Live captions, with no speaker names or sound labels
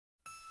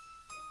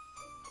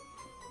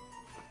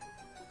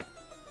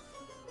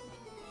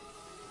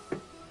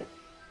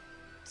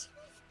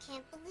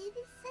can't believe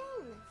he's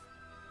saying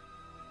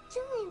this.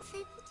 Julian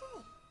saved the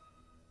day.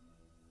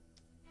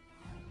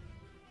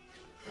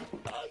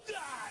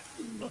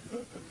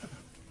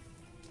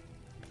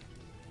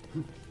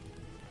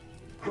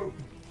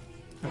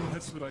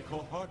 That's what I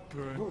call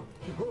heartburn.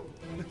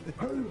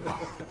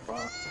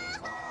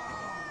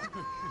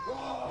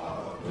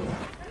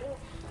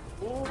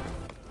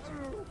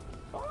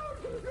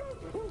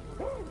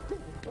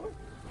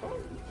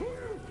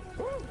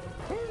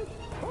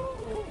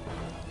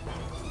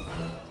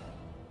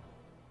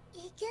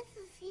 He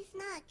guesses he's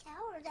not a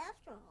coward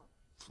after all.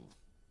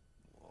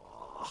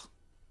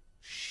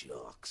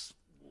 Shucks.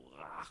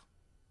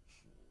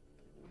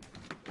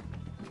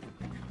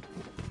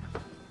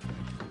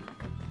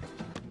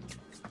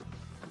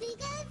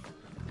 Because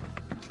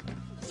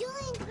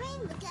Julian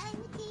Crane, the guy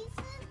with the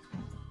accent,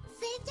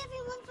 saved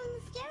everyone from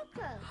the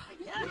scarecrow.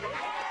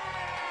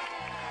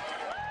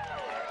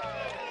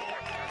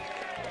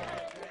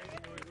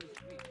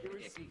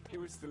 It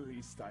was the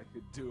least I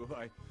could do.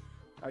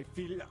 I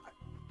feel...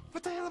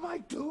 What the hell am I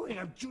doing?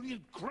 I'm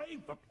Julian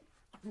Crane, for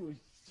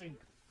Christ's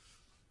sake.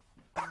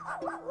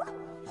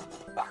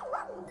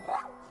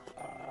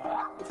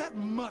 If that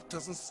mutt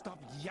doesn't stop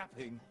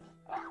yapping...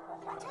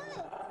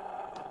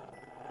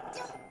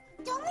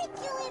 Don't make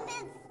Julian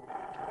miss.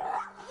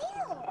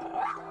 Ew.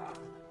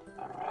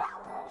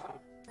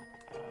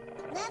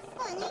 That's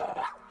funny.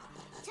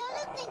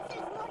 Toto thinks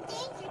there's more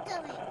danger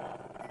coming.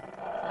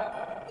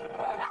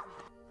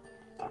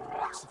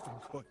 As if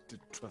I'm going to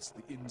trust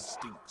the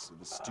instincts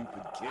of a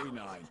stupid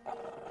canine.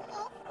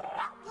 Well,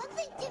 one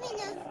thing Timmy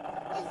knows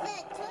is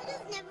that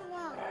Toto's never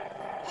wrong.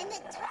 And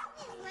that time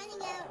is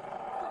running out.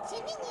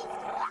 Timmy needs to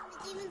find the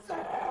demon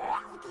sword so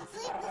he can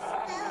sleep the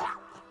spell.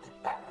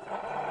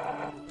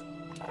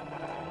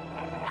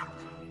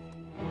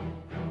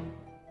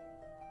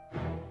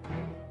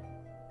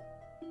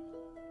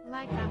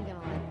 Like I'm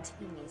gonna let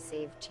Timmy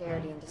save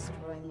Charity and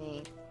destroy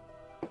me.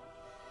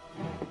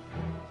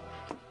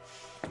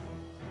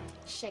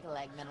 Shake a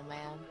leg,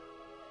 middleman.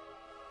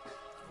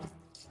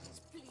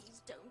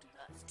 Please don't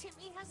hurt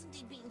Timmy. Hasn't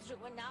he been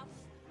through enough?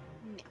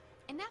 No.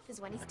 Enough is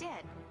when he's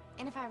dead.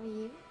 And if I were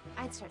you,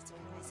 I'd start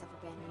sewing myself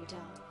a brand new doll.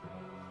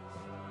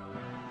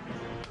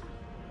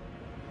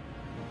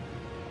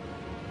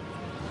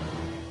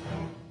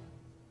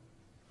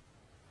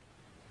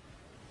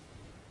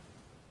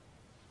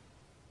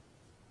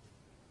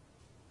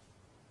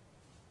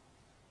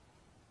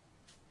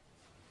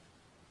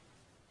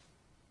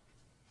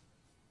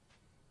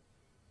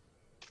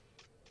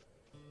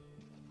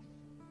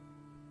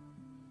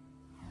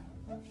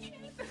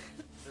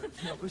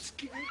 I was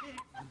scared.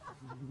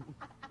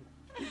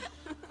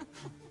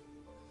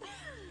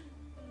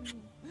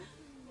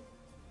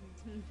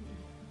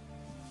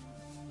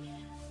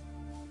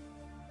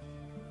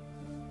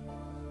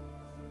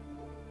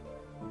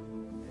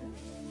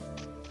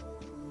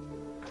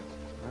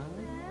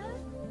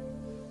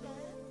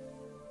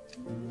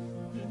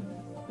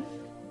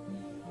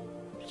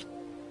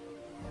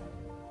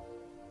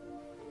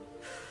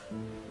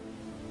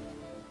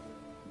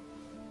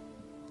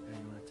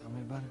 You want to tell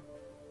me about it?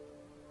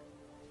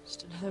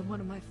 Just another one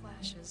of my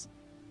flashes.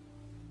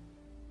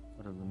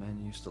 What, of the man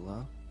you used to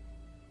love?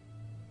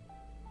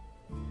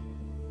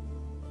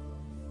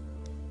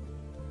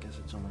 Guess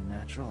it's only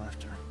natural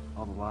after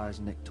all the lies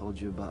Nick told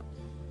you about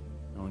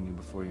knowing you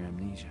before your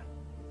amnesia.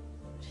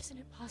 But isn't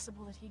it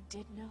possible that he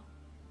did know?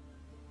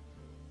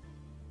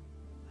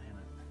 Man,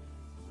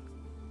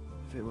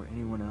 if it were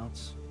anyone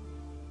else,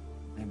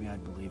 maybe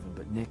I'd believe him,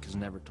 but Nick has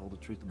never told the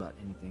truth about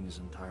anything his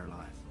entire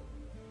life.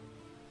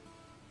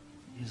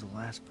 He's the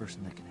last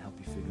person that can help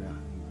you figure out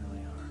who you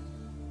really are.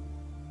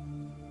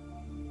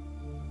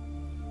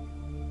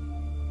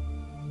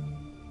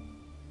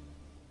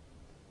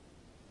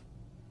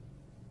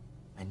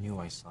 I knew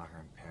I saw her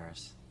in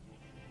Paris.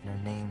 And her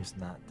name's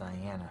not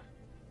Diana.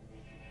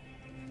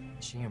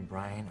 She and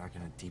Brian are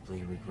gonna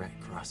deeply regret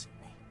crossing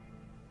me.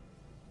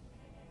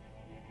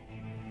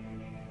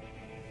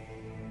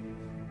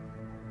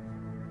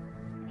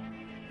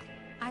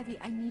 Ivy,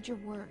 I need your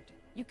word.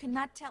 You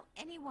cannot tell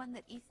anyone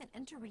that Ethan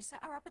and Teresa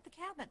are up at the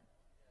cabin.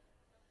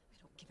 I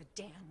don't give a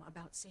damn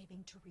about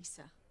saving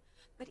Teresa.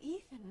 But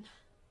Ethan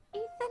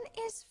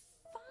is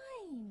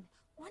fine.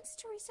 Once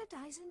Teresa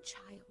dies in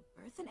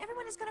childbirth, then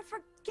everyone is going to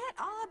forget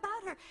all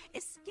about her,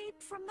 escape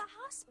from the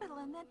hospital,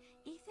 and then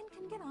Ethan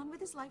can get on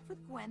with his life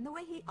with Gwen the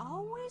way he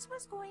always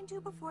was going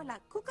to before La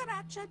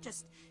Cucaracha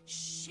just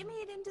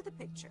shimmied into the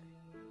picture.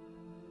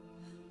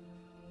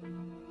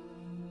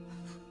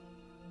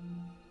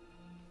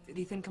 Did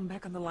Ethan come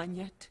back on the line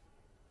yet?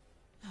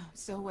 Oh,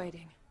 still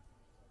waiting.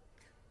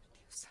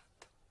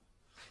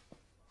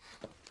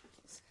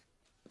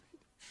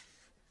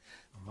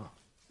 Mama,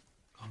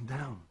 calm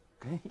down,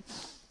 okay?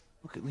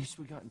 Look, at least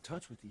we got in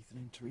touch with Ethan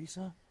and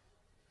Teresa.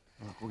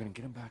 Look, we're gonna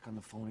get them back on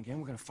the phone again.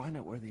 We're gonna find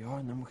out where they are,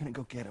 and then we're gonna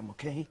go get them,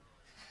 okay?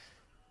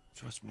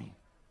 Trust me.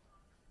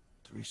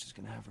 Teresa's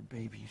gonna have her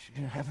baby. She's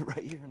gonna have it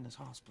right here in this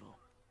hospital.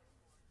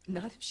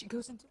 Not if she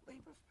goes into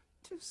labor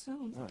too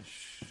soon.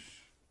 Shh.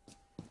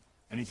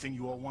 Anything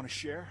you all want to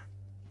share?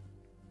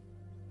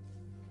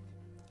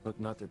 Look,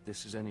 not that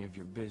this is any of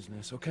your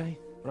business, okay?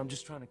 But I'm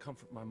just trying to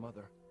comfort my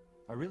mother.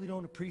 I really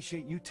don't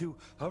appreciate you two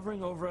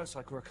hovering over us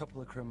like we're a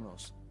couple of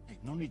criminals. Hey,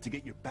 no need to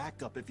get your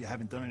back up if you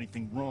haven't done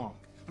anything wrong.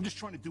 I'm just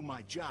trying to do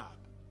my job.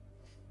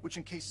 Which,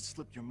 in case it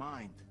slipped your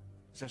mind,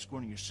 is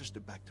escorting your sister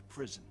back to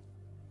prison.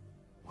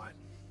 What?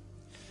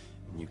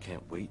 And you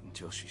can't wait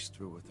until she's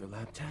through with her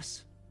lab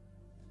tests?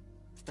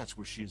 If that's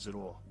where she is at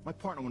all. My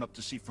partner went up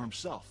to see for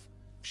himself.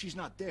 If she's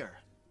not there,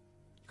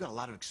 you've got a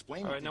lot of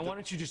explaining All right, to now do. why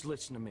don't you just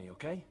listen to me,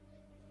 okay?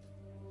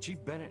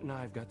 Chief Bennett and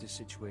I have got this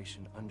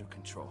situation under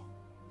control.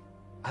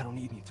 I don't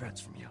need any threats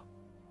from you.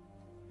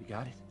 You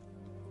got it?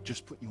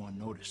 Just put you on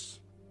notice.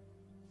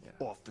 Yeah.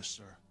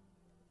 Officer.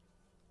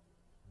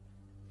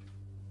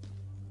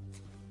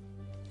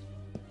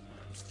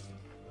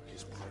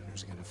 His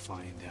partner's gonna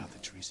find out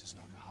that Teresa's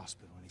not in the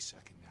hospital any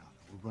second now.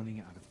 We're running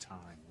out of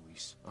time,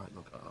 Luis. All right,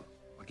 look, I'll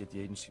get the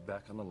agency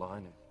back on the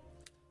line and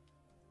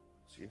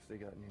see if they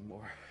got any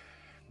more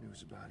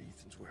news about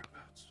Ethan's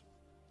whereabouts.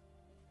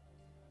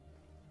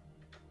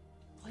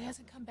 Well, he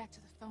hasn't come back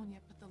to the phone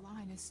yet, but the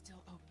line is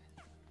still open.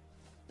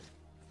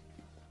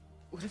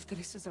 What if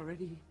Teresa's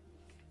already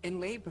in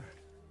labor?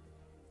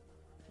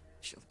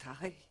 She'll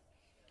die.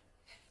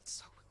 And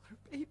so will her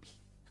baby.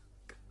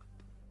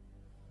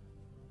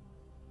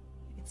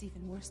 It's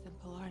even worse than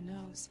Pilar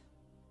knows.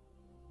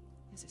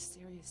 There's a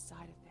serious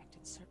side effect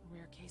in certain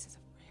rare cases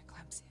of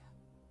preeclampsia.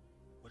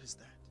 What is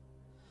that?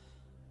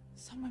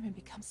 Some women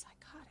become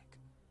psychotic.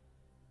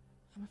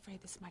 I'm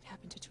afraid this might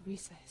happen to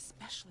Teresa,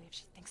 especially if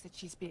she thinks that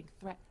she's being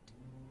threatened.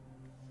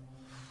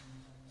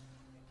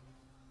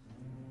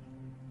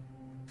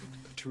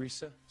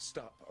 Teresa,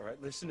 stop, all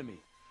right? Listen to me.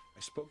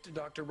 I spoke to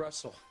Dr.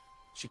 Russell.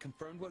 She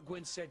confirmed what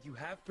Gwen said. You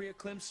have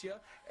preeclampsia,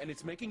 and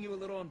it's making you a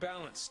little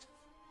unbalanced.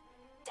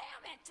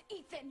 Damn it,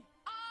 Ethan!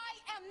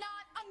 I am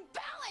not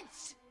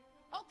unbalanced!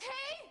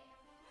 Okay?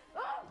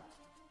 Oh.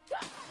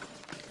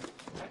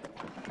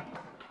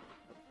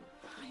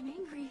 I'm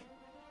angry.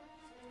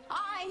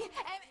 I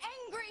am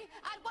angry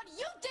at what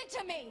you did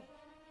to me!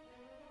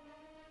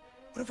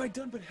 What have I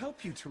done but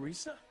help you,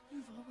 Teresa?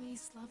 You've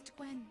always loved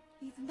Gwen,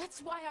 Ethan.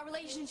 That's why our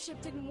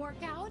relationship didn't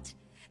work out.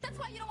 That's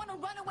why you don't want to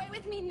run away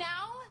with me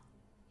now.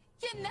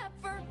 You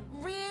never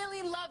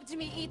really loved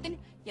me, Ethan.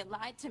 You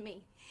lied to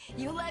me.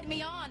 You led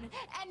me on.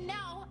 And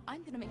now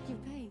I'm gonna make you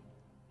pay.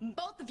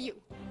 Both of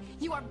you.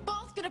 You are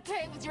both gonna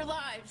pay with your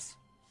lives.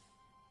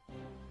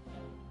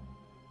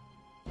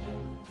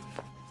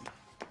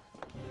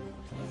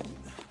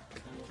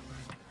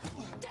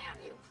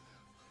 Damn you!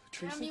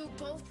 Teresa? Damn you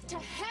both to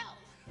hell!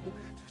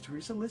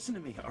 Teresa, listen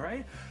to me, all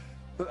right?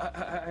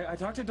 I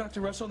talked to Dr.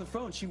 Russell on the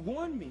phone. She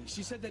warned me.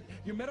 She said that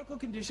your medical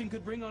condition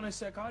could bring on a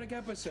psychotic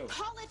episode.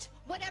 Call it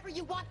whatever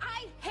you want.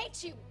 I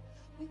hate you.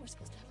 We were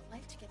supposed to have a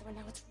life together, and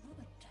now it's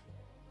ruined.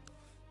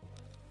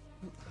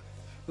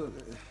 Look,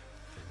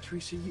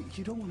 Teresa,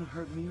 you don't want to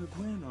hurt me or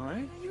Gwen, all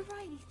right? You're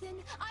right,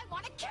 Ethan. I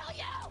want to kill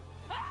you!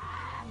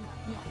 Ah!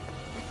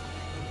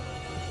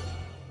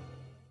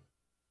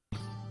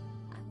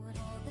 I would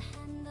hold the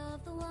hand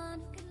of the one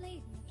who could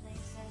lead me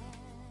places,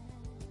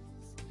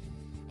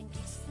 and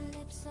kiss the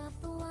lips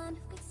of the one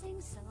who could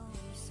sing so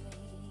sweet.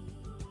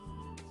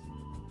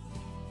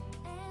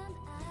 And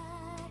I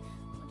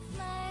would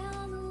fly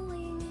on the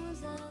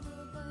wings of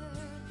a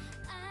bird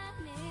I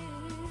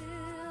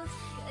knew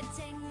could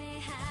take me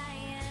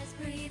highest.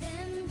 Breathe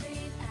in,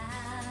 breathe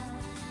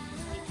out.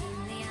 You keep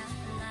me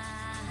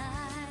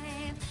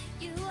alive.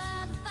 You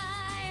are the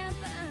fire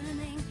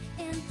burning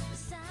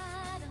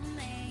inside of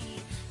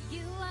me.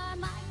 You are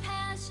my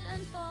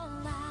passion for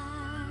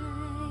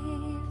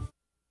life.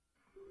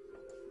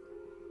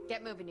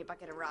 Get moving, you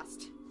bucket of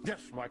rust.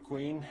 Yes, my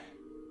queen.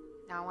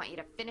 Now I want you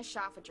to finish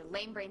off what your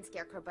lame brain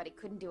scarecrow buddy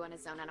couldn't do on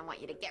his own, and I want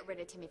you to get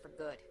rid of Timmy for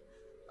good.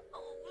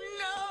 Oh,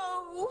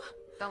 no!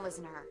 Don't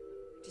listen to her.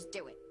 Just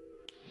do it.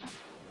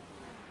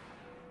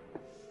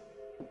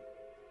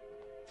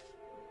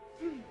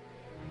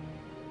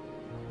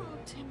 Oh,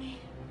 Timmy.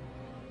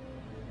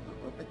 What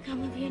will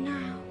become of you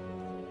now?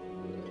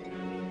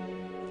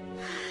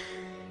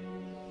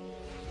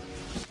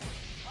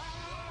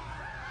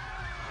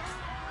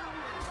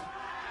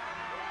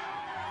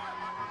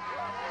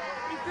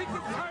 You think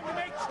it's time to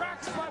make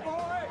tracks, my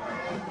boy?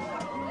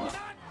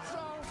 Not so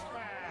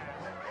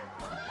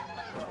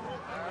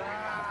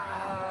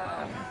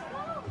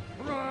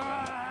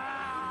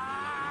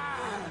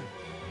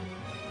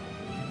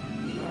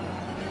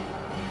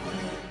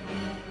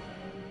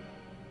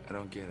I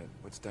don't get it.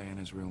 What's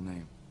Diana's real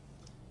name?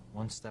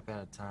 One step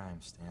at a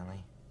time,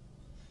 Stanley.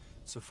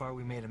 So far,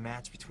 we made a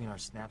match between our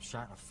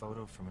snapshot and a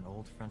photo from an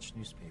old French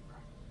newspaper.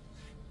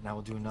 Now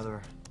we'll do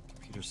another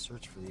computer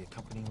search for the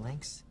accompanying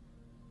links.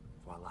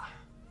 Voila.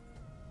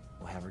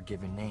 We'll have her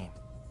given name.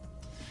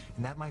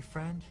 And that, my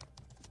friend,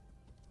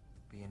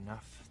 will be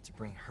enough to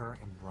bring her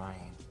and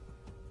Brian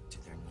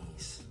to their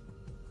knees.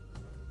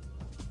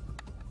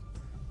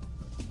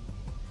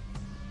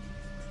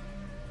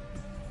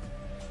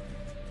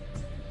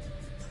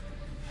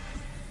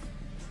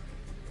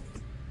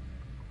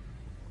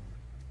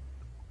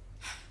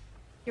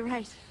 You're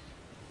right.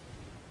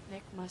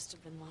 Nick must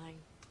have been lying.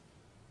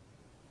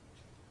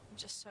 I'm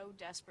just so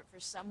desperate for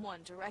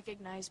someone to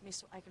recognize me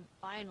so I can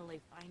finally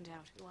find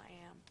out who I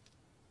am.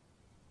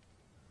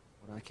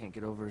 What I can't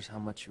get over is how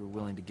much you were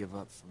willing to give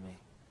up for me.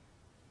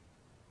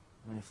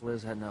 I mean, if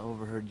Liz hadn't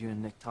overheard you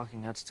and Nick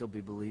talking, I'd still be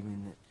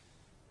believing that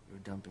you were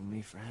dumping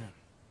me for him.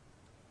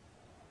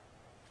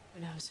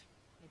 Who knows?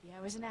 Maybe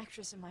I was an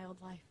actress in my old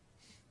life.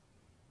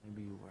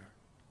 Maybe you were.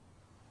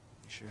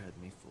 You sure had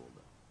me fooled,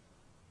 though.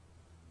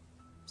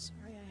 I'm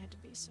sorry I had to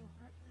be so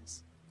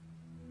heartless.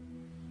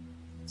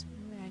 It's the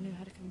only way I knew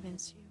how to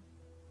convince you.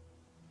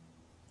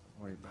 Don't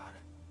worry about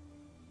it.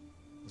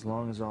 As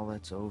long as all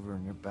that's over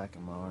and you're back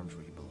in my arms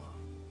where you belong.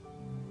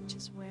 Which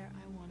is where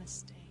I want to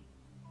stay.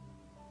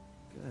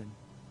 Good.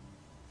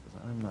 Because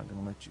I'm not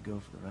going to let you go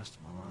for the rest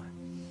of my life.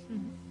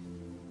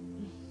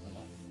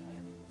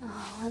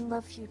 Oh, I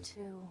love you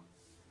too.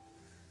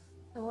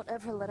 I won't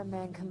ever let a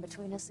man come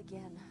between us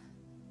again.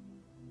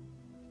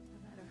 No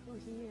matter who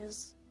he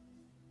is.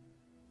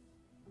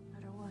 No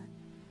matter what.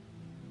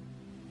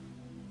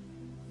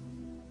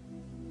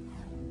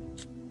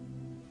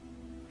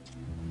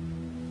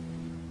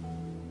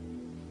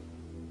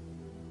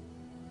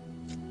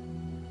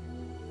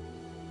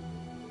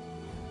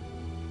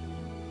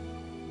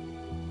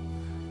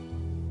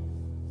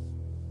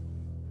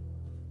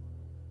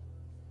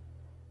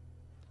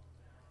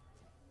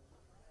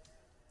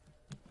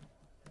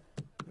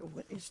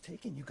 What is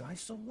taking you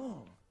guys so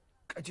long?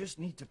 I just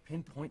need to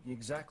pinpoint the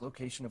exact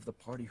location of the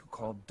party who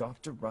called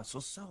Dr.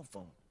 Russell's cell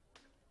phone.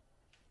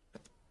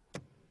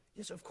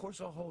 Yes, of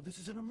course I'll hold. This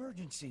is an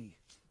emergency.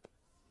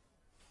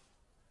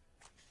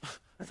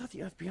 I thought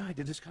the FBI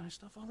did this kind of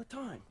stuff all the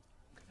time.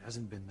 It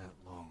hasn't been that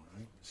long,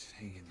 right? Just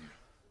hang in there.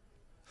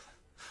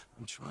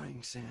 I'm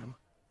trying, Sam.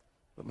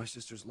 But my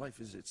sister's life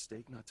is at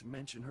stake, not to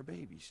mention her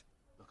babies.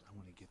 Look, I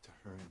want to get to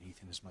her and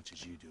Ethan as much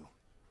as you do.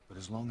 But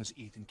as long as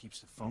Ethan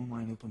keeps the phone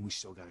line open, we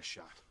still got a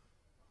shot.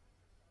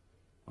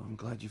 Well, I'm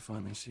glad you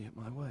finally see it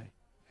my way.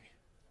 Hey,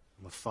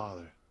 I'm a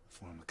father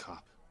before I'm a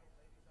cop.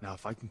 Now,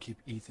 if I can keep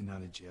Ethan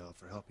out of jail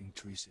for helping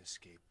Teresa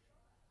escape,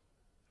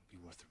 it'll be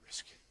worth the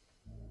risk.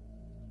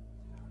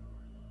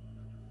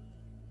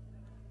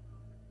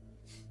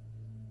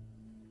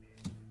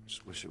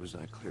 Just wish it was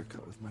that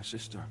clear-cut with my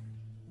sister.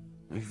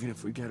 Even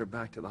if we get her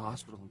back to the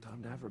hospital in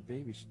time to have her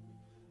babies,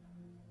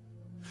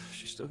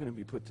 she's still gonna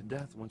be put to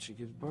death once she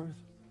gives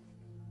birth.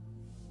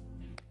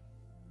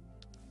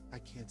 I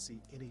can't see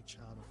any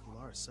child of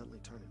Pilar suddenly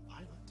turning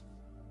violent.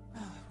 Oh,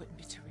 it wouldn't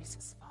be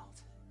Teresa's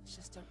fault. It's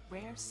just a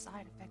rare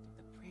side effect of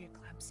the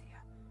preeclampsia.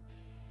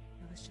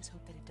 Now, let's just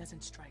hope that it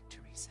doesn't strike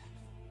Teresa.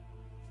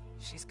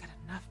 She's got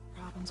enough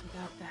problems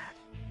without that.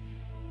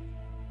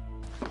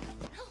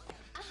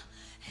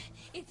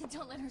 Ethan,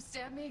 don't let her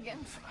stab me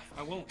again.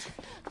 I won't.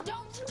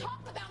 Don't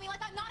talk about me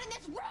like I'm not in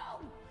this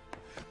room!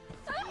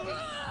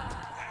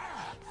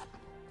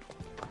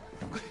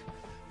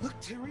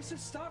 Look, Teresa,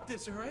 stop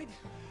this, all right?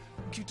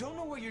 You don't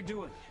know what you're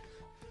doing.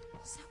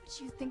 Is that what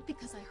you think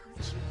because I hurt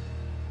you?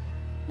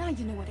 Now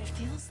you know what it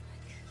feels like.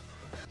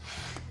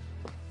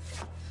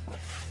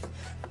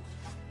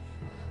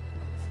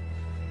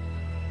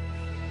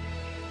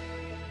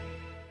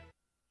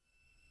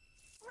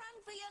 Run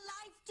for your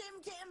life,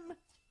 Tim Tim!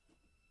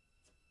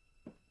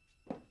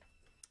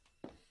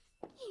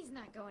 He's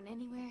not going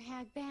anywhere,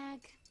 Hagbag.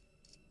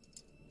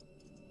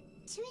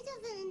 Timmy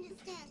doesn't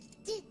understand.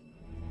 Did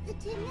the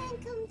Tin Man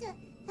come to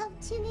help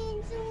Timmy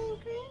and Julian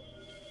Green?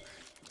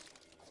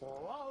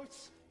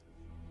 Close.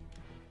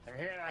 They're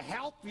here to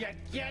help you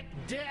get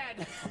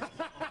dead.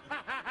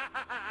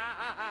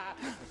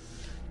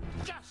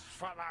 Just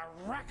for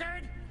the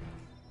record,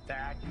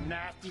 that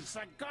nasty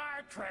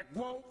cigar trick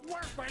won't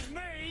work with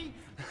me.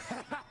 No!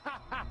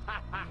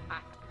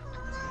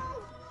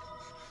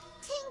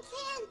 Tin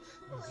Can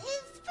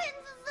is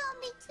friends with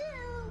Zombie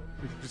too.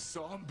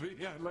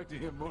 Zombie? I'd like to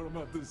hear more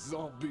about the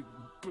zombie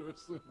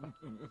person.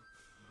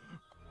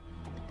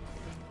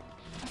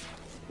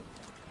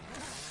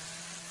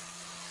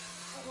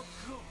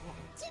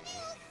 Timmy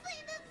will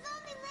explain the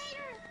zombie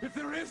later. If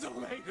there is a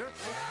later.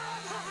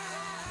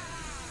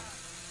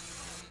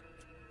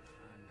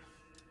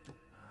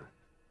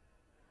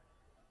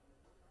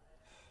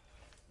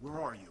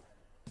 Where are you?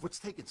 What's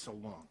taking so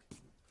long?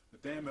 The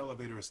damn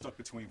elevator is stuck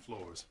between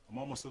floors. I'm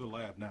almost to the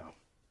lab now.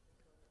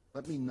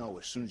 Let me know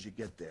as soon as you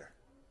get there.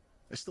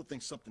 I still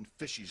think something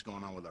fishy's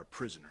going on with our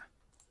prisoner.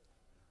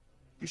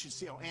 You should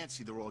see how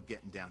antsy they're all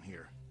getting down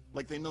here.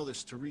 Like they know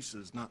this Teresa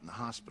is not in the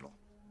hospital.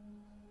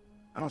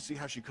 I don't see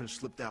how she could have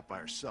slipped out by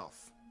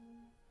herself.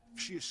 If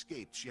she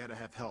escaped, she had to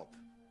have help.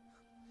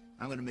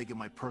 I'm gonna make it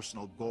my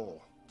personal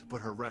goal to put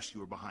her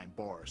rescuer behind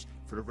bars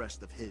for the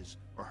rest of his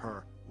or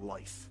her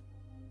life.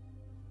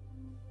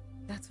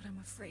 That's what I'm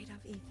afraid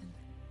of, Ethan.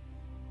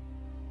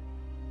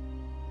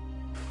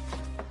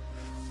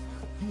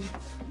 Oh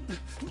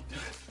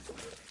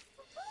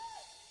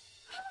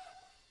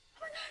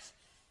my gosh!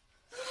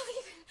 Oh,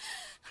 Ethan!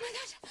 Oh my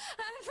gosh!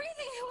 I'm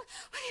freezing!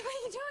 What are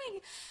you doing?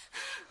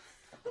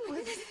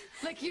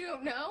 Like you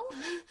don't know?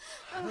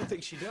 I don't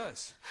think she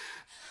does.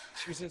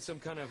 She was in some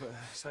kind of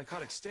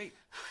psychotic state.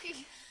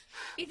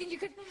 Ethan, you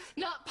could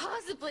not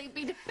possibly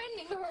be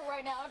defending her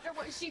right now after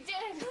what she did.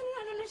 I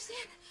don't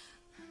understand.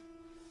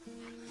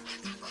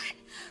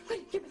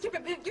 Gwen,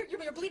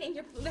 you're bleeding.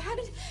 How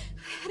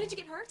did you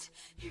get hurt?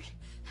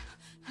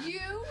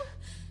 You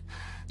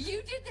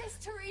did this,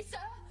 Teresa.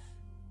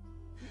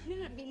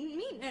 No,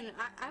 no,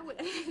 I would.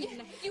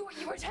 You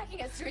were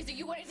attacking us, Teresa.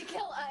 You wanted to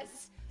kill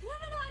us. No,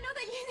 I know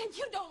that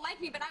you don't like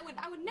me, but I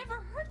would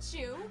never hurt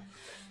you.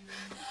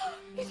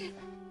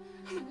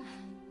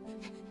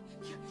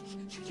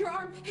 Your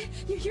arm,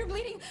 you're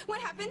bleeding. What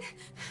happened?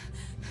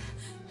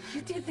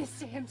 You did this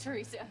to him,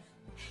 Teresa.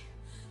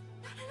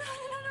 No,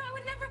 I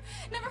would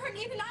never hurt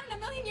Ethan, not in a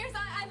million years.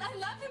 I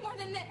love him more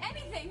than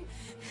anything.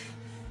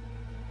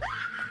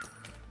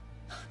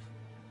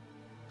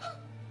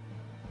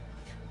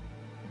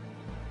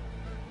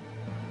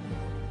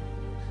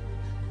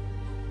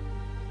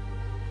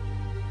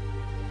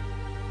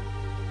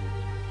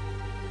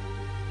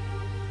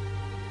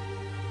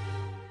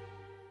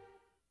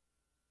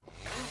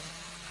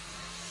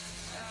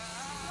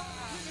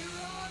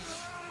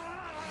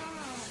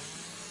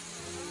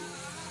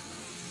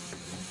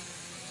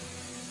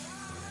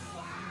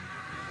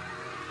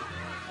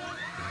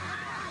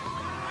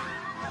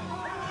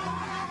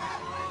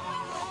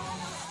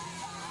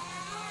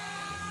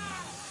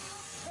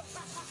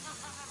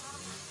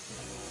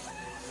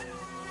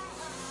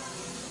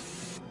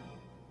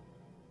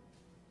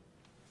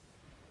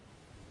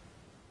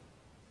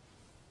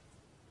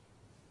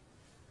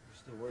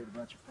 Still worried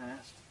about your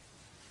past?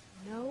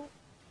 No.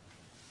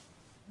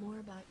 More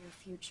about your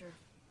future.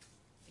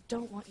 I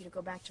don't want you to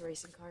go back to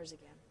racing cars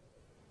again.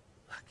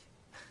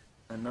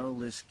 I know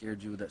Liz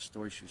scared you with that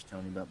story she was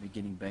telling you about me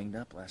getting banged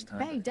up last time.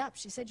 Banged up?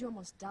 She said you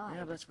almost died.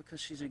 Yeah, but that's because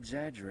she's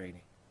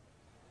exaggerating.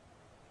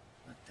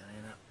 Look,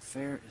 Diana,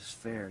 fair is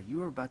fair. You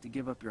were about to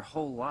give up your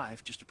whole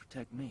life just to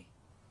protect me.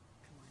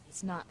 Come on,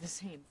 it's not the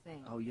same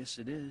thing. Oh, yes,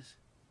 it is.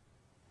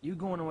 You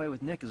going away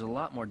with Nick is a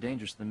lot more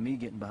dangerous than me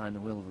getting behind the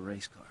wheel of a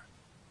race car.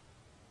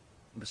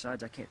 And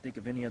besides, I can't think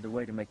of any other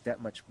way to make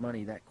that much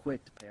money that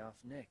quick to pay off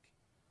Nick.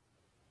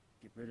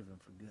 Get rid of him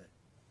for good.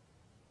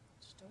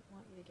 Just don't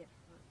want you to get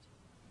hurt.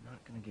 I'm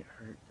not gonna get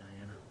hurt,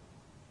 Diana.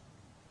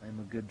 I'm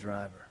a good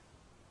driver.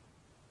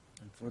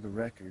 And for the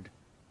record,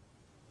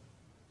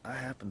 I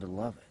happen to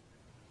love it.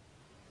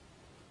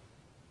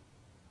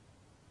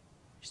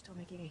 You're still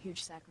making a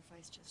huge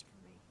sacrifice just for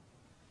me.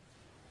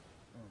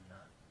 No, I'm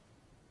not.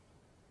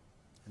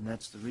 And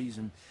that's the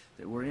reason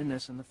that we're in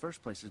this in the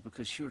first place, is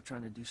because you were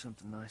trying to do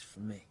something nice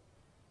for me.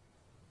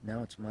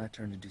 Now it's my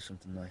turn to do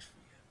something nice for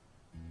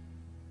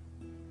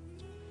you.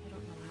 I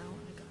don't know how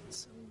I got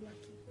so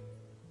lucky.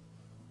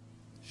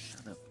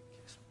 Shut up and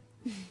kiss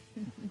me.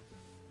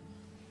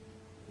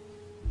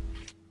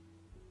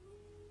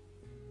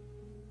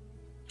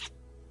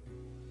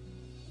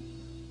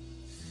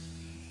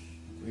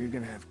 We're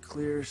gonna have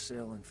clear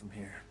sailing from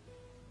here.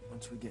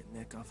 Once we get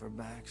Nick off our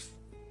backs,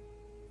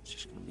 it's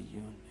just gonna be you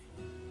and me.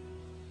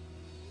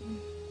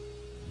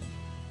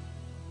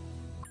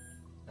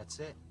 That's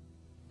it.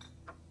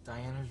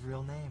 Diana's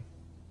real name.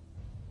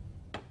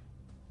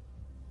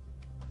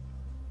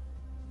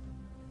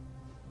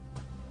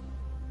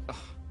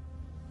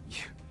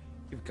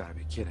 You've got to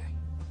be kidding.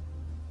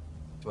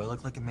 Do I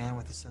look like a man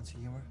with a sense of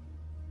humor?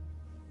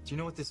 Do you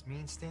know what this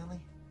means,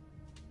 Stanley?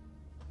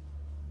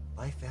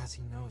 Life as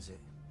he knows it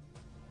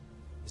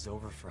is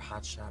over for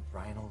hotshot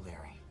Brian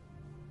O'Leary.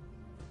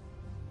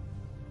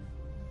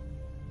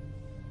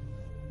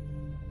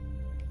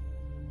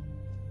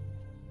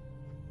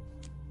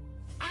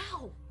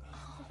 Ow!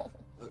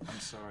 Look, I'm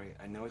sorry.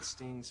 I know it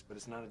stings, but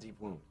it's not a deep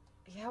wound.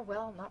 Yeah,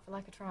 well, not for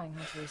lack of trying,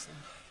 huh, Teresa?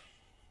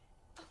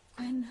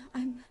 Gwen,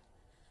 I'm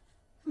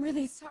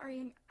really sorry,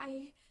 and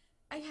I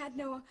had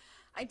no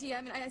idea.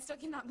 I mean, I still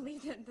cannot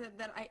believe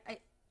that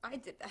I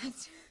did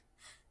that.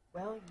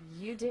 Well,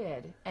 you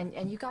did.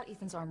 And you got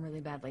Ethan's arm really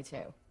badly,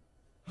 too.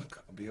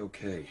 Look, I'll be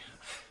okay.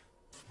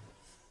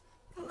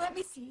 Let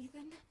me see,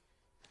 Ethan.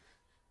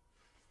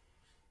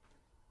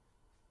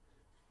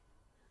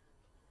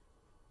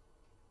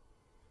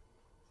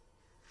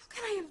 How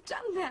can I have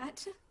done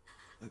that?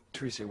 Look,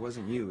 Teresa, it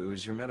wasn't you. It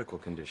was your medical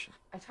condition.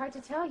 I tried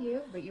to tell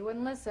you, but you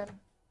wouldn't listen.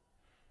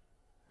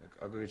 Look,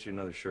 I'll go get you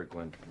another shirt,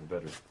 Gwen, from the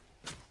bedroom.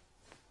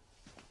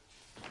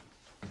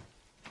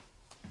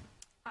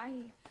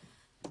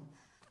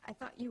 I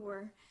thought you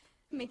were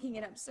making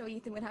it up so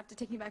Ethan would have to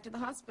take me back to the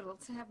hospital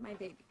to have my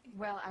baby.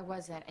 Well, I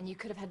wasn't, and you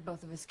could have had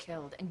both of us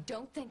killed. And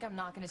don't think I'm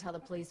not going to tell the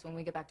police when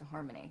we get back to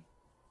Harmony.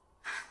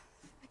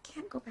 I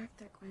can't go back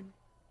there, Gwen.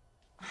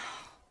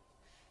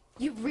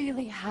 You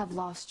really have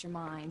lost your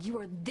mind. You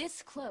are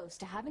this close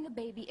to having a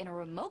baby in a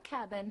remote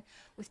cabin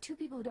with two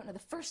people who don't know the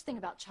first thing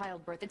about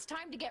childbirth. It's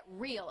time to get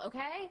real,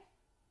 okay?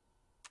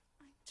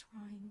 I'm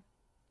trying.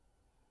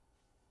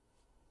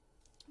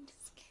 I'm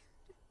just scared.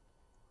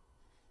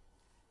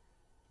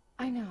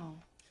 I know.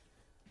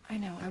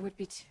 I would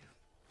be too.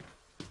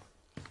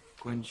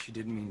 Gwen, she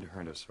didn't mean to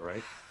hurt us, all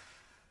right?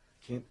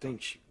 I can't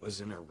think she was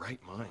in her right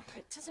mind.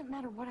 It doesn't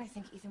matter what I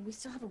think, Ethan. We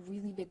still have a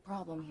really big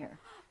problem here.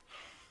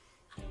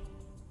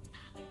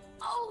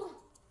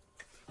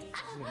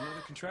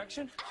 Another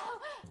contraction? Ow!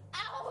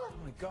 Oh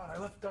my God, I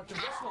left Dr.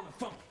 Russell on the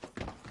phone.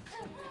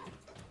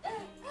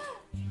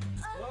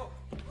 Hello?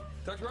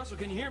 Dr. Russell,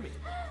 can you hear me?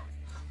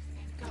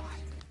 God.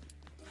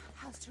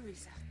 How's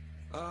Teresa?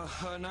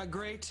 Not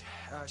great.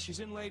 She's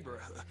in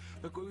labor.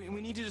 Look,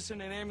 we need you to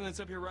send an ambulance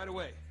up here right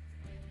away.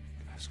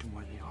 Ask them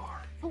where they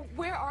are. Oh,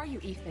 where are you,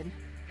 Ethan?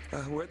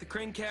 We're at the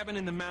Crane cabin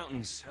in the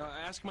mountains.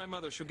 Ask my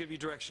mother. She'll give you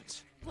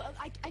directions. Well,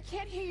 I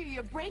can't hear you.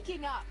 You're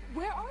breaking up.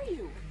 Where are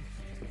you?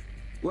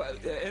 Well,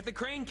 at the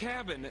Crane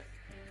cabin.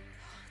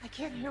 I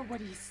can't hear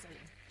what he's saying.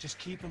 Just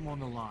keep him on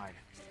the line.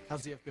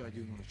 How's the FBI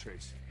doing on the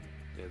trace?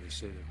 Yeah, they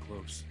say they're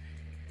close.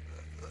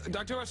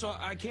 Dr. Russell,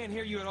 I can't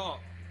hear you at all.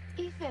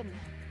 Ethan,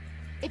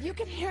 if you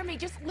can hear me,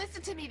 just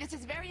listen to me. This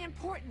is very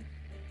important.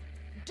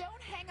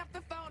 Don't hang up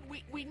the phone.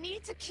 We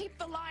need to keep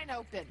the line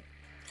open.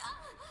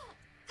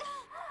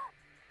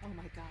 Oh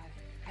my God.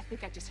 I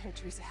think I just heard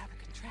Teresa have a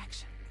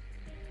contraction.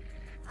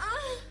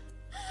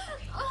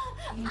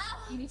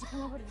 You need to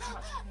come over to the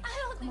house. I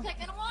don't think I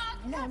can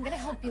walk. No, I'm gonna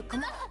help you.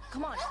 Come on,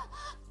 come on.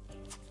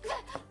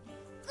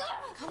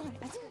 Come on,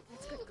 that's good,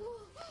 that's good.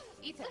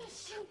 Ethan,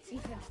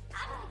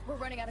 we're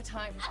running out of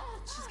time.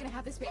 She's gonna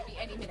have this baby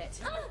any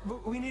minute.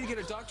 But we need to get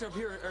a doctor up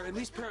here, or at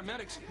least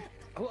paramedics.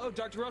 Hello,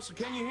 Dr. Russell,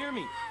 can you hear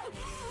me?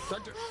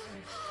 Doctor...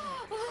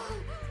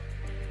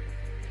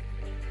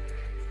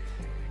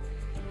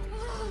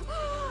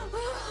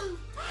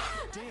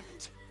 Damn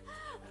it.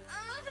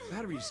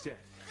 Battery's dead.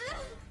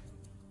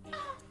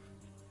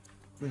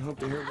 We hope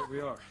to hear where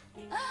we are.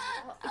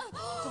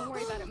 Don't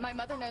worry about it. My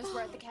mother knows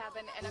we're at the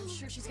cabin, and I'm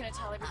sure she's gonna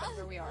tell everybody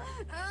where we are.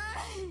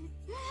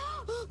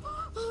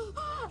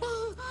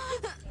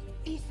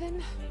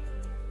 Ethan?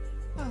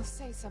 Oh,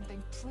 say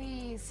something,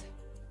 please.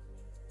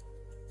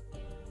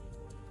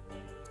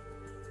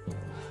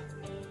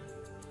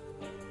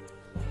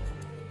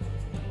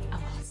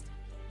 I'm lost.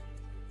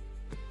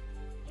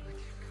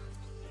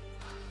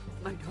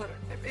 My daughter,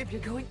 my baby,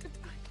 you're going to die.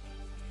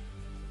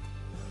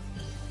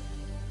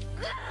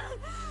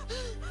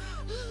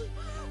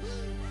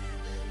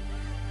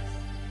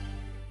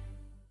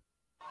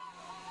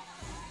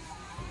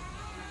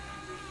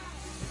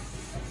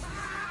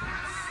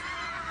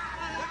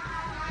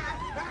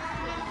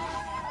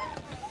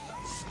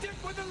 Stick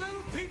with the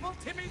little people,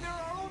 Timmy. They're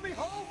our only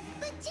hope.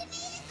 But Timmy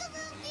is the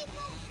little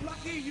people.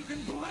 Lucky you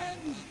can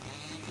blend.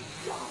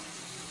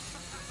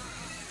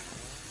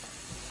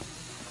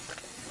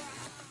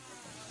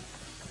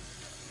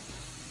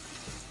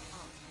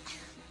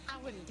 I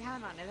wouldn't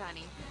count on it,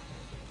 honey.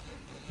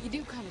 You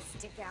do kind of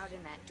stick out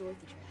in that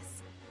Dorothy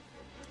dress.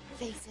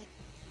 Face it,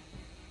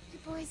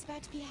 your boy's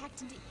about to be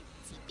hacked into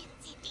itsy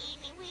bitsy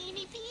teeny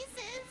weeny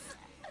pieces.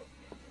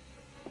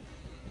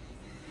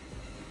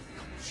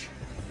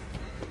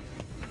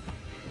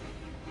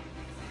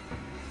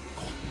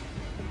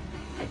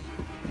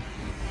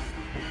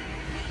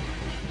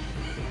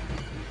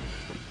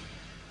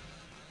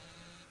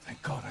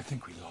 Thank God, I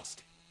think we lost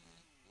him.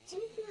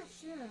 Timmy's not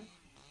sure.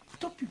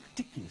 Don't be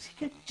ridiculous. He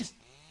can't just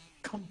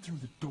come through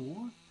the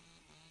door.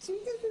 Timmy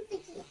doesn't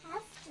think he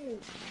has to.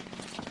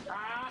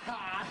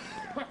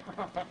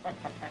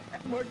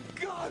 My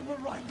God, we're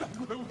right back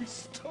where we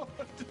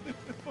started.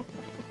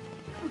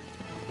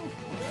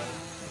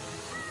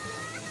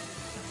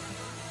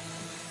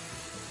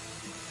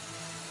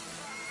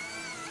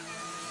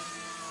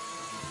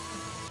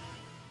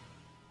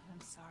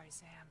 I'm sorry,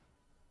 Sam.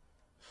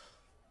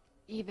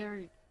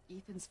 Either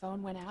Ethan's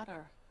phone went out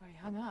or he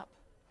hung up.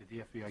 Did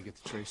the FBI get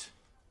the trace?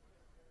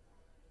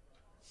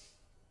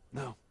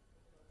 No.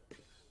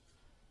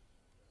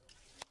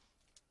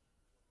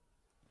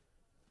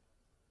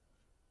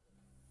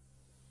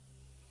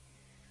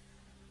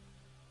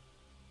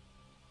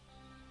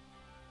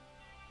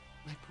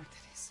 My poor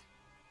Teresa.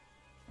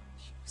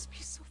 She must be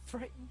so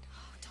frightened.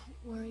 Oh,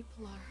 don't worry,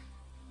 Pilar.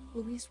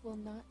 Luis will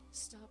not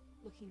stop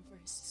looking for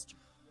his sister.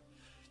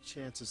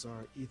 Chances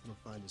are Ethan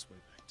will find his way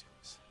back to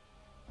us.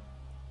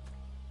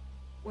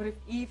 What if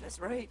Eve is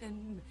right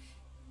and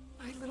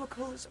my little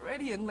Cole is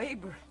already in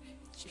labor?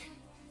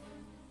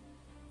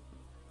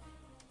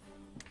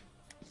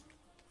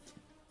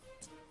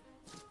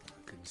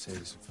 I couldn't say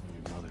this in front of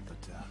your mother, but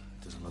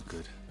it doesn't look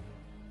good.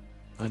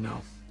 I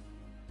know.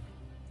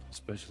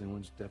 Especially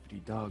once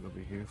Deputy Dog over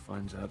here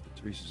finds out that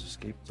Teresa's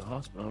escaped the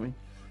hospital. I mean,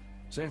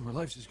 Sam, her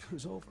life's as good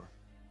as over.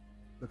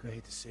 Look, I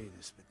hate to say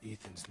this, but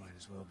Ethan's might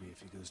as well be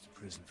if he goes to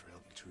prison for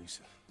helping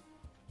Teresa.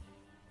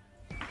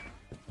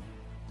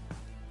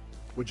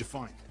 What'd you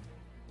find?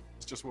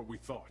 It's just what we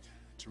thought.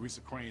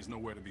 Teresa Crane's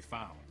nowhere to be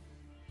found.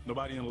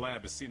 Nobody in the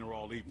lab has seen her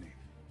all evening.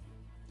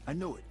 I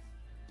knew it.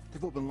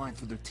 They've all been lying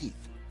through their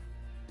teeth.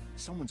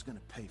 Someone's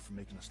gonna pay for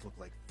making us look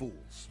like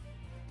fools.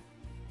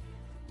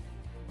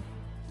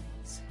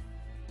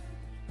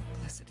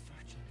 Blessed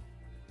Virgin,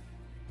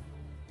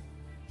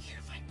 hear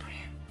my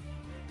prayer.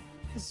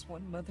 As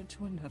one mother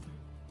to another.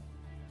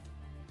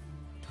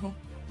 Don't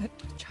let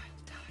my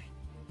child die.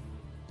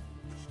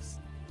 Please,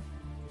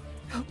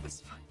 help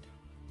us find her.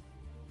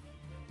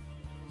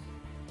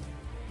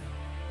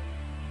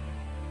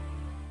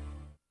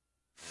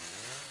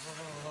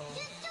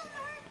 Just don't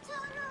hurt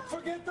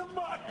get the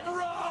mutton!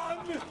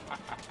 Run!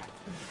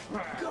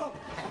 Go!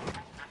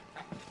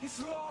 He's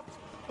locked!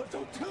 But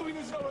don't tell me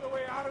there's no other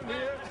way out of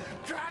here!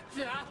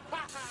 Gotcha!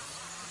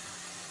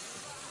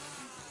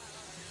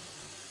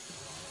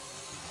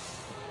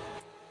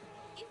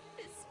 Is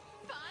this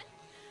fun?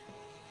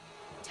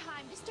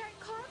 Time to start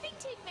carving,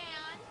 Tin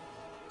Man.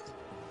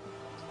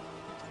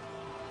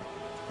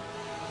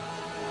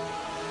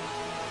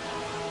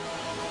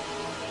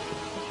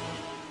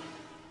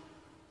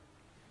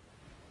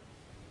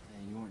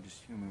 Hey, you weren't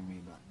just humoring me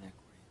about Nick,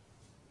 were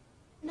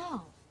you?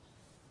 No.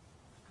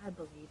 I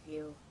believe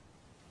you.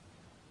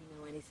 You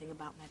know anything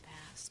about my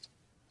past?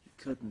 You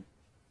couldn't.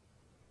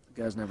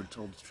 The guy's never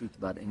told the truth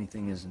about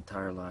anything his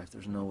entire life.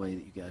 There's no way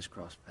that you guys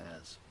crossed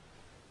paths.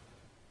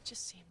 It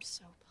just seemed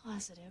so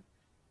positive.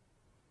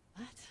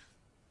 But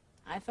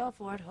I fell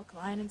for it, hook,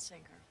 line, and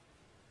sinker.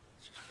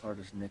 It's just part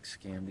of Nick's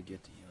scam to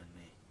get to you and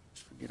me.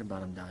 Just forget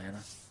about him,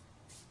 Diana.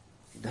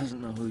 He doesn't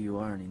know who you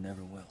are, and he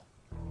never will.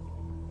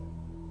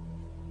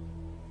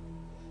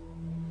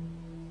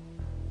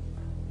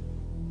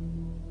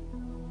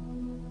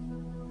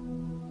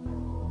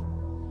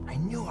 I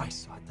knew I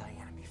saw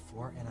Diana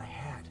before, and I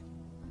had.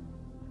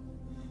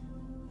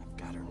 I've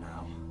got her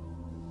now.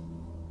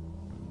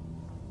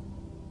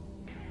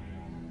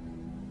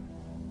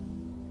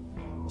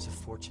 There's a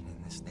fortune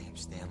in this name,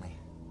 Stanley.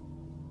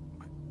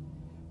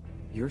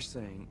 You're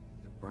saying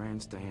that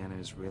Brian's Diana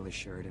is really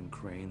Sheridan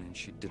Crane, and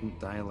she didn't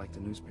die like the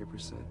newspaper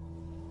said?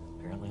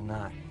 Apparently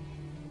not.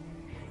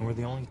 And we're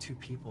the only two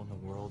people in the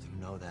world who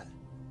know that.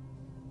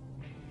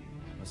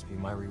 Must be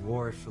my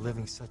reward for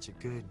living such a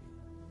good,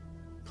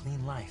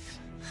 clean life.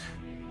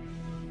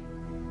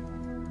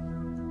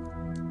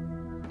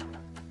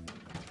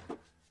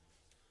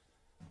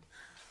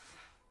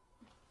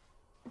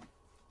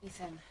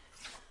 Ethan,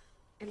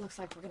 it looks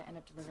like we're gonna end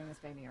up delivering this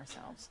baby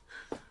ourselves.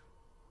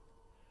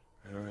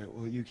 All right,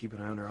 well, you keep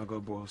an eye on her. I'll go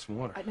boil some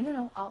water.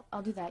 No.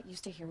 I'll do that. You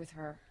stay here with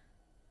her.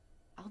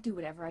 I'll do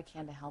whatever I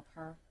can to help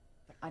her,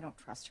 but I don't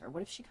trust her.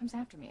 What if she comes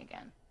after me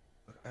again?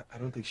 Look, I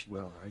don't think she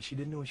will, all right? She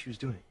didn't know what she was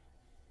doing.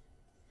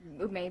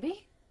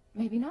 Maybe.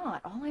 Maybe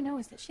not. All I know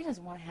is that she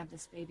doesn't want to have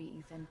this baby,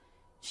 Ethan.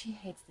 She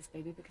hates this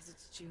baby because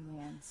it's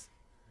Julian's.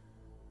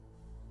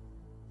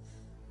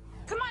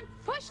 Come on,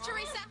 push,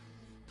 Teresa!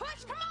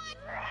 Push, come on!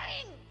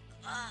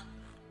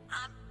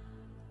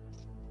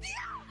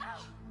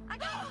 I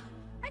got it!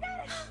 I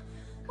got it!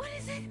 What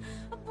is it?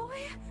 A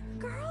boy?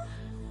 Girl?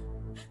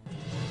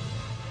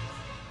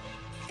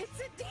 It's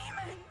a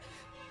demon!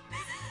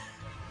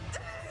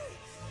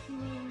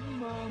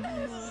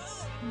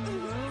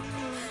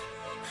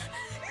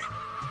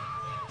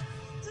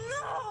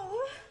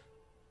 No!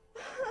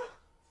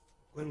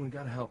 Gwen, we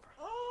gotta help her.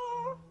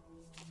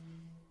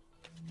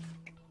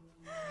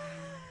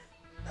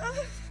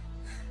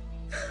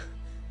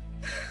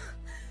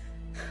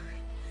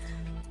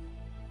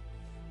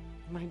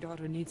 My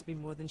daughter needs me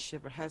more than she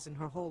ever has in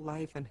her whole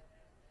life, and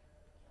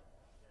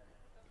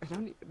I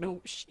don't even know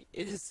where she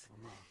is.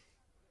 Mama,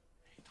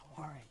 hey, don't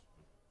worry.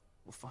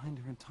 We'll find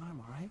her in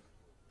time, all right?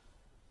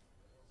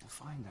 We'll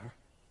find her.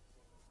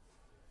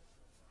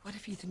 What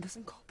if Ethan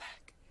doesn't call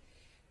back?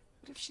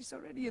 What if she's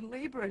already in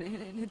labor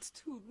and it's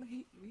too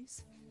late,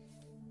 Luis?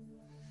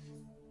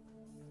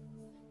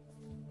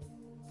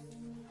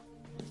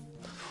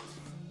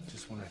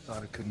 Just when I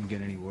thought it couldn't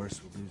get any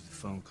worse, we'd lose the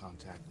phone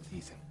contact with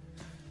Ethan.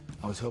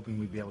 I was hoping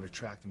we'd be able to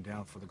track them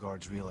down before the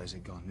guards realize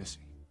they'd gone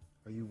missing.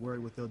 Are you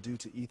worried what they'll do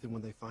to Ethan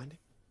when they find him?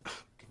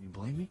 Can you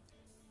blame me?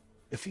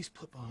 If he's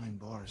put behind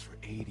bars for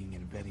aiding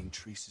and abetting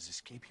Teresa's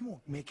escape, he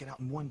won't make it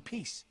out in one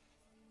piece.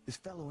 His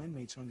fellow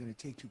inmates aren't going to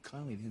take too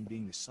kindly to him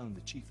being the son of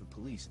the chief of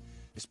police,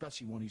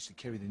 especially one who used to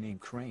carry the name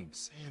Crane.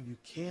 Sam, you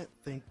can't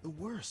think the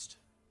worst.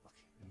 Look,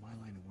 in my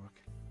line of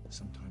work,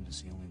 sometimes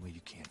it's the only way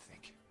you can't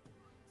think.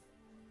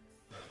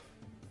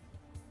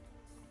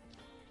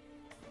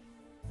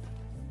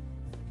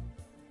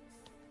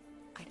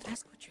 I'd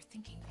ask what you're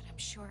thinking, but I'm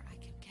sure I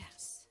can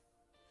guess.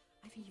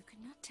 Ivy, you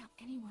cannot tell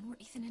anyone where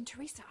Ethan and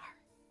Teresa are.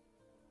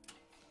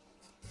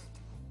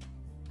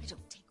 I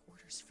don't take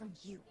orders from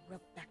you,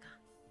 Rebecca.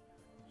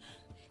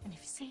 And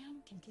if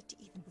Sam can get to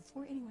Ethan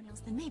before anyone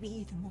else, then maybe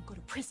Ethan won't go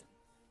to prison.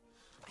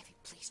 Ivy,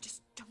 please,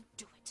 just don't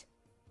do it.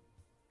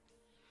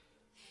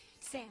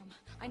 Sam,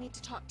 I need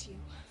to talk to you.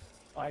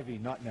 Ivy,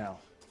 not now.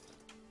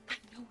 I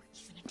know where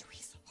Ethan and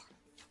Teresa are.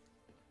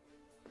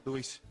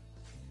 Luis.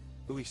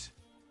 Luis.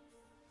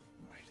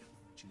 All right, I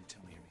want you to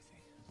tell me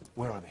everything.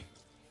 Where are they?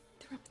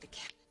 They're up at the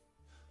cabin.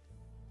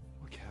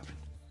 What cabin?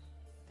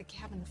 The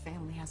cabin the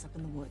family has up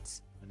in the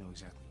woods. I know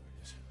exactly where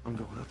it is. I'm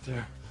going up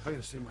there. I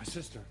gotta save my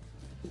sister.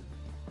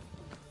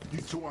 You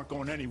two aren't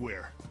going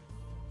anywhere.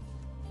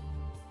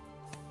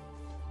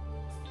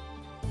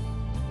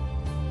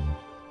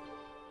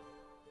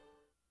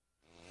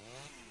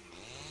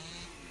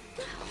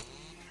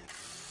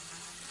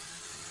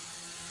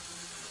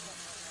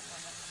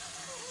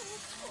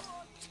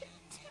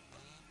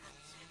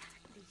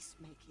 At least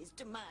make his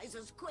demise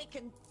as quick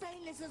and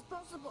painless as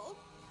possible.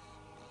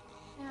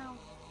 Now,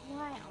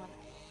 why on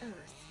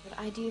earth would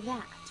I do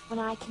that when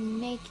I can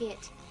make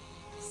it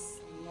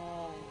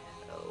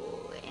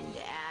slow and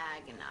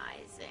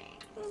agonizing.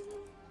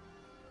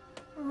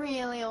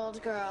 Really,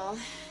 old girl.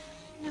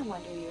 No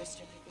wonder you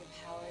restricted your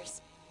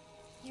powers.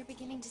 You're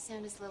beginning to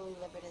sound as Lily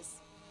Libbert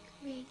as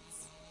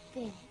Grace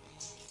Bennett.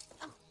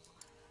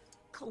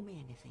 Call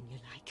me anything you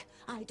like.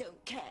 I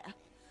don't care.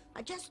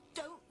 I just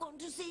don't want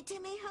to see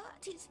Timmy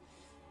hurt.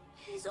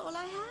 He's all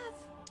I have.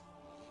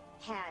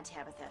 Had,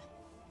 Tabitha.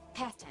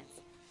 Past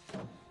tense.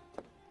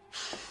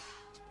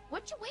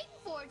 What you waiting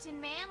for, Tin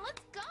Man?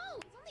 Let's go!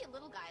 He's only a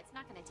little guy. It's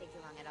not gonna take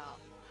you long at all.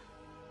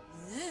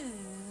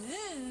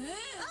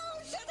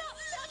 Oh, shut up!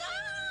 Shut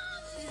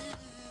up!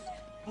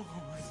 Oh,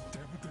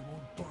 damn it, they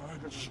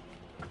won't budge.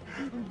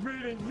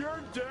 Meaning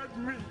you're dead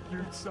meat,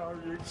 you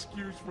sorry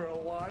excuse for a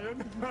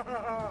lion.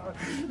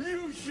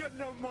 You shouldn't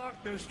have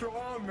mocked the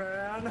strong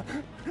man.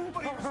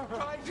 But he was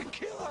trying to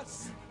kill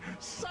us.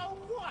 So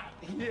what?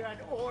 He had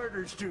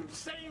orders to,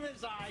 same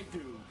as I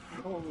do.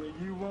 Only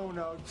you won't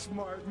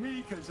outsmart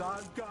me, because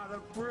I've got a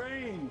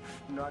brain.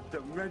 Not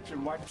to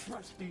mention my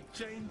trusty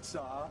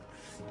chainsaw.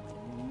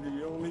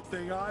 The only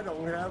thing I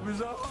don't have is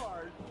a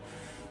heart.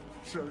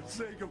 So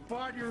say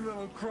goodbye to your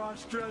little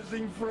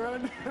cross-dressing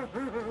friend.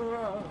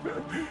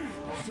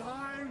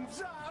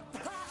 Time's up!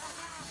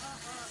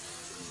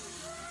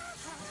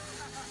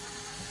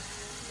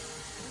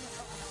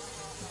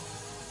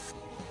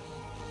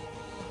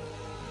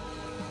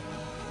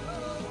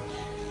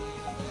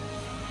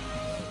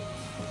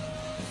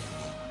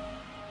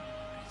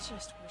 I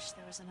just wish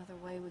there was another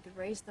way we could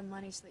raise the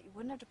money so that you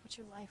wouldn't have to put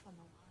your life on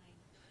the line.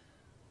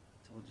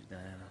 I told you,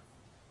 Diana.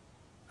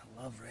 I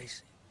love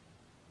racing.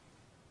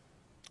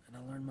 And I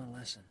learned my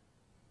lesson.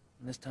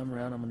 And this time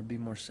around, I'm gonna be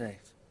more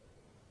safe.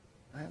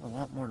 I have a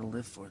lot more to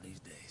live for these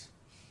days.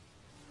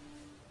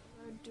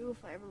 What would I do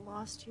if I ever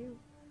lost you?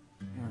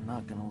 You're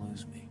not gonna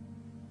lose me.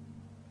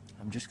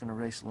 I'm just gonna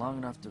race long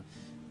enough to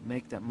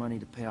make that money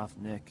to pay off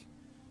Nick.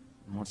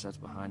 And once that's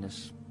behind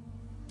us,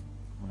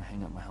 I'm gonna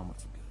hang up my helmet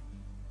for good.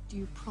 Do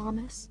you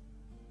promise?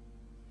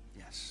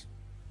 Yes.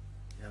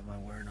 You have my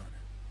word on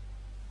it.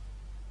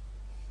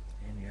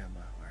 And you have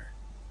my heart.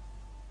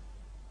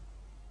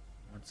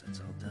 Once that's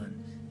all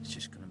done, it's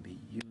just gonna be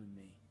you and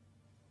me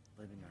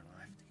living our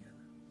life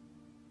together.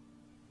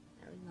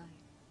 I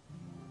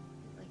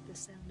like the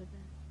sound of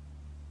that.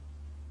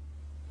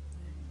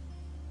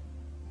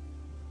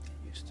 Get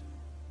used to it.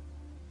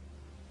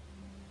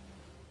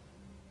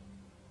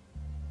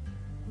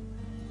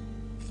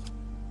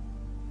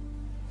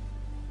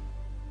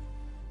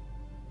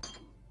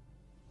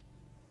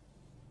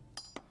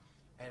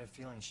 I had a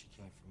feeling she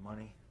came for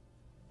money.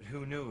 But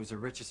who knew it was the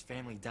richest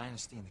family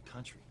dynasty in the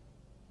country?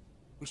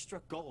 We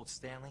struck gold,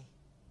 Stanley.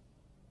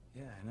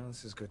 Yeah, I know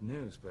this is good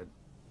news, but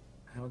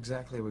how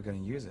exactly are we going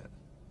to use it?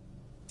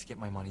 To get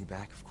my money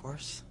back, of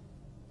course.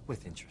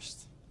 With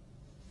interest.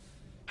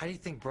 How do you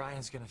think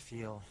Brian's gonna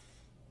feel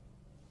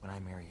when I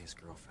marry his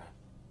girlfriend?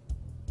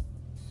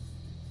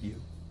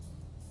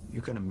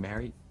 You're gonna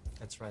marry?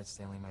 That's right,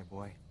 Stanley, my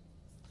boy.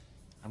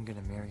 I'm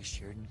gonna marry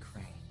Sheridan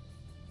Crane.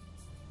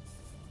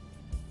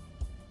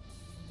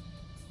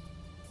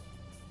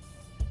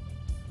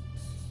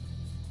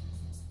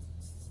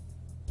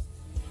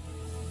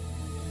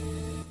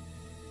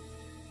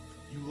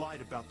 You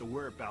lied about the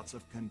whereabouts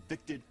of a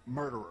convicted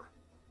murderer.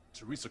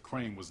 Teresa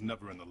Crane was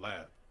never in the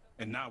lab,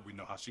 and now we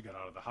know how she got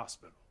out of the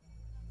hospital.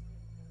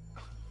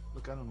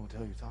 Look, I don't know what the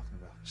hell you're talking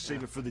about.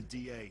 Save it for the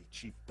DA,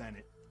 Chief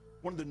Bennett.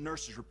 One of the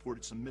nurses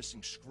reported some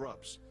missing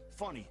scrubs.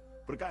 Funny,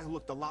 but a guy who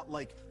looked a lot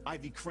like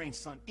Ivy Crane's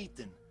son,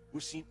 Ethan,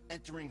 was seen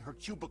entering her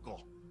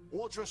cubicle,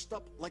 all dressed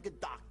up like a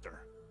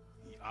doctor.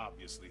 He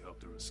obviously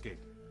helped her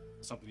escape.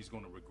 Something he's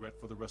going to regret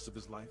for the rest of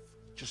his life?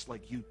 Just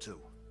like you two,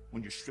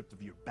 when you're stripped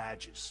of your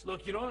badges.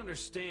 Look, you don't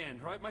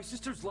understand, right? My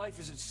sister's life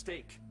is at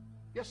stake.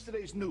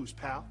 Yesterday's news,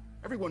 pal.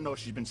 Everyone knows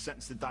she's been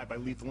sentenced to die by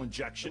lethal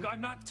injection. Look,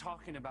 I'm not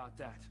talking about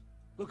that.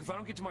 Look, if I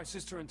don't get to my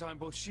sister in time,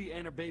 both she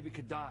and her baby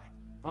could die.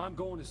 I'm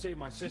going to save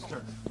my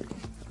sister.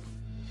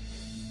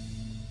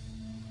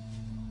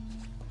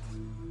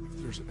 If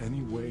there's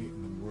any way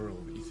in the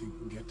world Ethan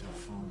can get to the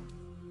phone,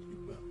 he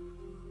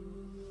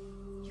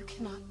will. You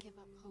cannot give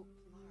up hope,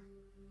 Pilar.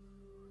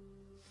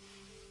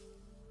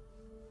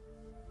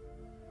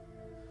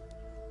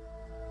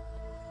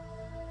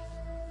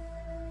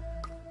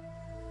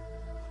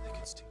 I think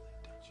it's too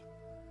late, don't you?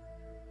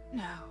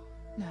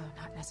 No,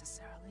 not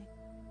necessarily.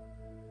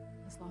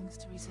 As long as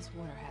Teresa's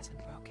water hasn't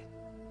broken,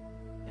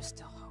 there's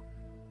still hope.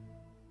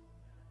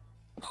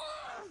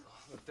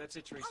 Look, that's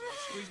it, Teresa.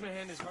 Squeeze my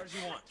hand as hard as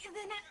you want. And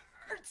then it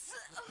hurts.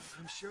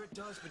 I'm sure it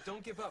does, but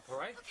don't give up, all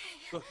right?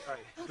 Okay. Look, all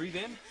right, breathe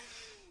in,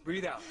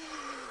 breathe out.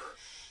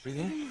 Breathe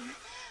in.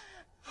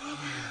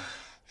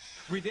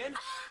 Breathe in,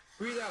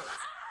 breathe out.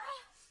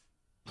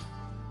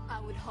 I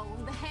would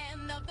hold the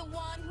hand of the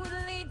one who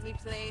lead me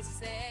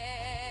places.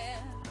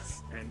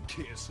 And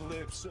kiss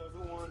lips of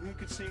the one who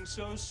could sing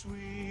so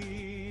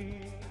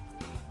sweet.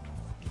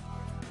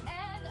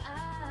 And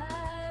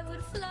I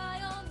would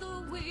fly on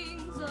the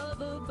wings of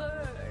a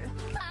bird.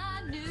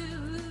 I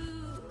knew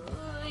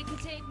it could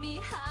take me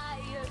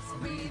higher. So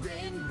breathe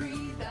in,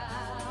 breathe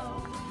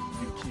out.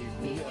 You keep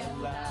me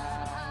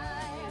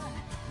alive.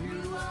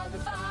 You are the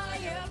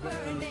fire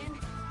burning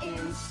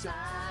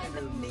inside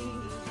of me.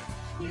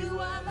 You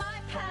are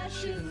my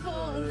passion for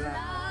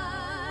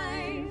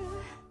life.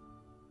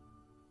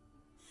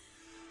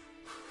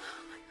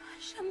 Oh my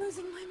gosh, I'm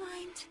losing my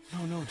mind.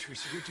 No,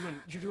 Teresa,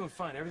 you're doing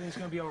fine. Everything's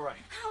gonna be all right.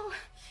 How?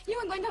 You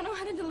and Gwen don't know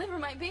how to deliver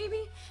my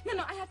baby?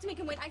 No, I have to make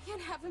him wait. I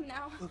can't have him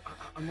now. Look,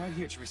 I'm right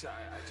here, Teresa.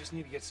 I just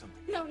need to get something.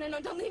 No,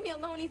 don't leave me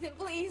alone, Ethan,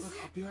 please. Look,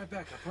 I'll be right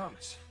back, I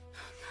promise.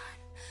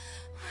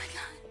 Oh my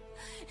God.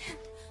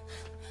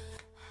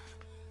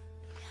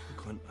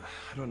 Gwen,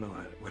 I don't know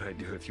what I'd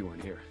do if you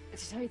weren't here.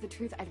 To tell you the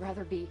truth, I'd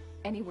rather be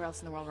anywhere else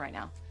in the world right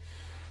now.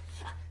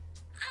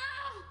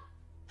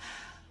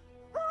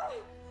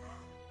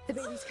 The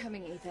baby's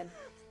coming, Ethan.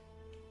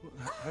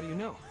 How do you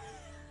know?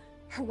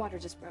 Her water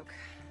just broke.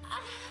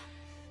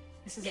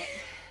 This is it.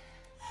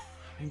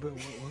 I mean, but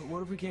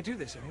what if we can't do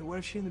this? I mean, what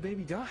if she and the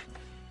baby die?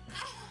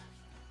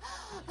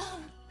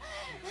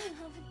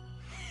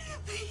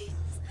 Please.